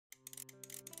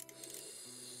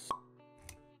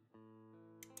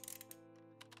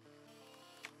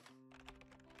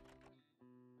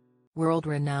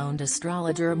World-renowned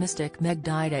astrologer Mystic Meg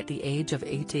died at the age of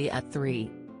 80 at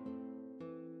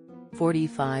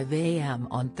 3:45 a.m.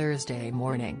 on Thursday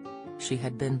morning. She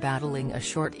had been battling a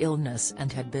short illness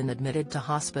and had been admitted to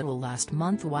hospital last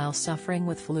month while suffering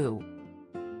with flu.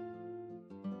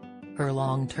 Her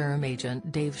long-term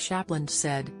agent Dave Shapland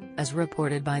said, as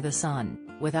reported by The Sun,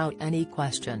 "Without any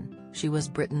question, she was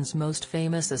Britain's most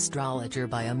famous astrologer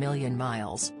by a million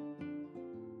miles.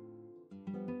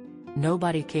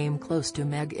 Nobody came close to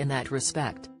Meg in that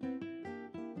respect.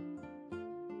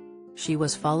 She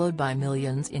was followed by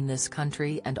millions in this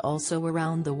country and also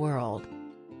around the world.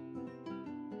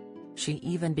 She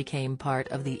even became part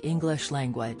of the English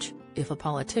language. If a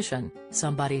politician,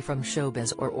 somebody from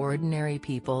showbiz or ordinary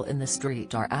people in the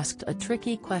street are asked a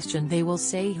tricky question, they will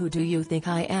say, 'Who do you think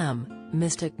I am,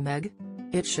 Mystic Meg?'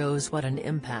 It shows what an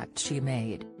impact she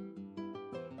made."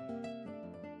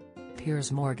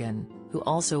 Piers Morgan, who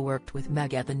also worked with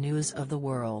Meg at the News of the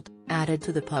World, added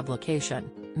to the publication,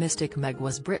 "Mystic Meg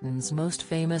was Britain's most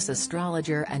famous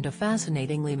astrologer and a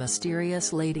fascinatingly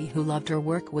mysterious lady who loved her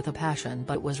work with a passion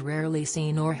but was rarely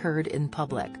seen or heard in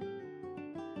public.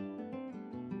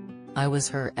 I was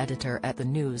her editor at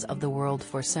the News of the World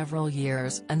for several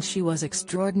years and she was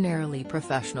extraordinarily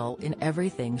professional in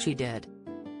everything she did.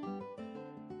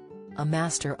 A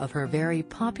master of her very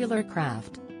popular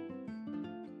craft."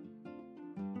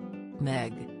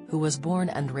 Meg, who was born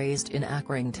and raised in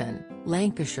Accrington,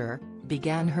 Lancashire,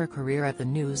 began her career at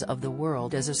the News of the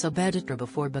World as a sub-editor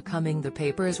before becoming the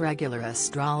paper's regular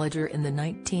astrologer in the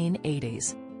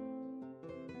 1980s.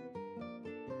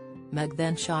 Meg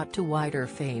then shot to wider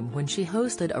fame when she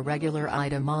hosted a regular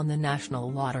item on the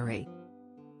National Lottery.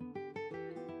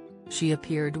 She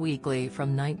appeared weekly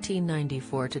from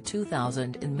 1994 to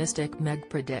 2000 in Mystic Meg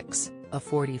Predicts, a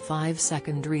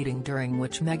 45-second reading during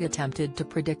which Meg attempted to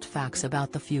predict facts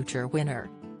about the future winner.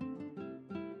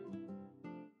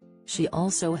 She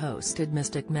also hosted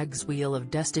Mystic Meg's Wheel of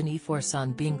Destiny for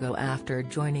Sun Bingo after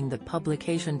joining the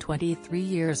publication 23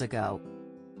 years ago.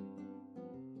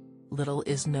 Little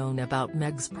is known about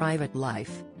Meg's private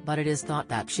life, but it is thought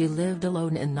that she lived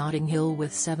alone in Notting Hill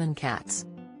with 7 cats.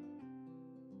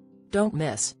 Don't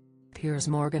miss. Piers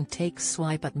Morgan takes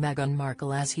swipe at Meghan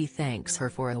Markle as he thanks her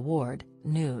for award.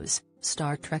 News,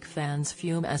 Star Trek fans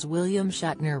fume as William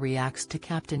Shatner reacts to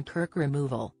Captain Kirk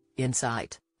removal.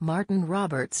 Insight, Martin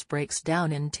Roberts breaks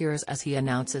down in tears as he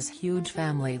announces huge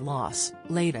family loss.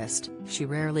 Latest, she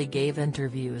rarely gave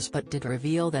interviews but did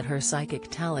reveal that her psychic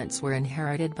talents were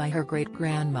inherited by her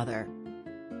great-grandmother.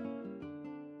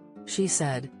 She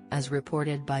said, as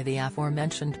reported by the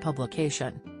aforementioned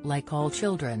publication, "Like all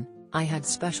children, I had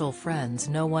special friends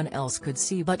no one else could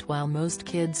see, but while most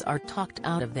kids are talked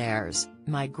out of theirs,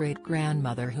 my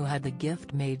great-grandmother who had the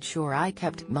gift made sure I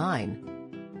kept mine.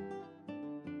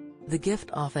 The gift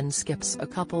often skips a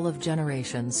couple of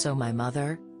generations, so my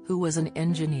mother, who was an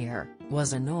engineer,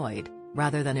 was annoyed,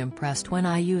 rather than impressed when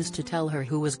I used to tell her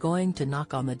who was going to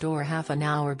knock on the door half an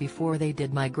hour before they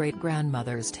did. My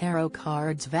great-grandmother's tarot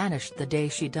cards vanished the day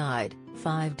she died,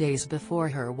 5 days before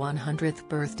her 100th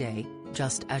birthday,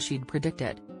 just as she'd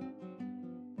predicted."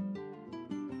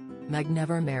 Meg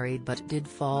never married but did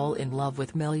fall in love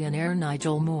with millionaire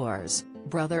Nigel Moores,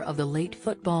 brother of the late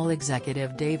football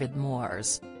executive David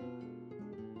Moores.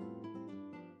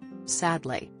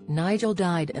 Sadly, Nigel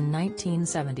died in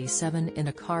 1977 in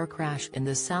a car crash in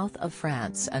the south of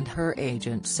France, and her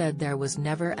agent said there was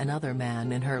never another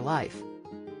man in her life.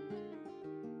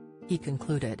 He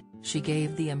concluded, "She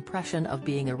gave the impression of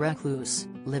being a recluse,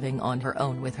 living on her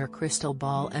own with her crystal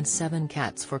ball and 7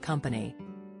 cats for company.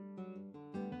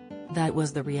 That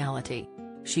was the reality.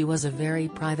 She was a very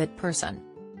private person."